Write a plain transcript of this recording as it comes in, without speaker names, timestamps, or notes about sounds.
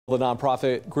The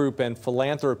nonprofit group and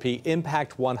philanthropy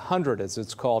Impact 100, as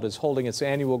it's called, is holding its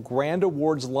annual Grand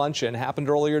Awards luncheon. Happened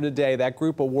earlier today. That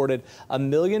group awarded $1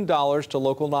 million to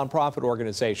local nonprofit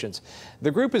organizations.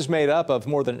 The group is made up of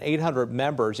more than 800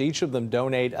 members. Each of them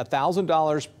donate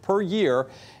 $1,000 per year,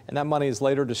 and that money is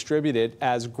later distributed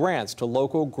as grants to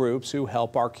local groups who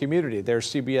help our community. There's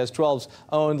CBS 12's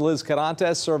own Liz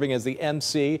Carantes serving as the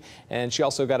MC, and she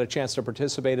also got a chance to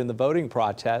participate in the voting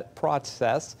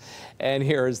process. And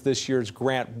here is this year's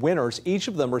grant winners, each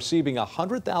of them receiving a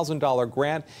 $100,000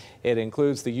 grant. It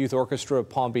includes the Youth Orchestra of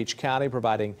Palm Beach County,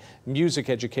 providing music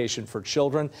education for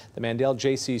children, the Mandel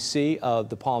JCC of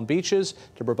the Palm Beaches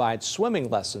to provide swimming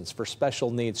lessons for special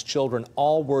needs children,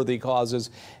 all worthy causes.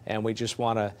 And we just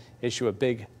want to issue a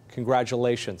big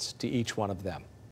congratulations to each one of them.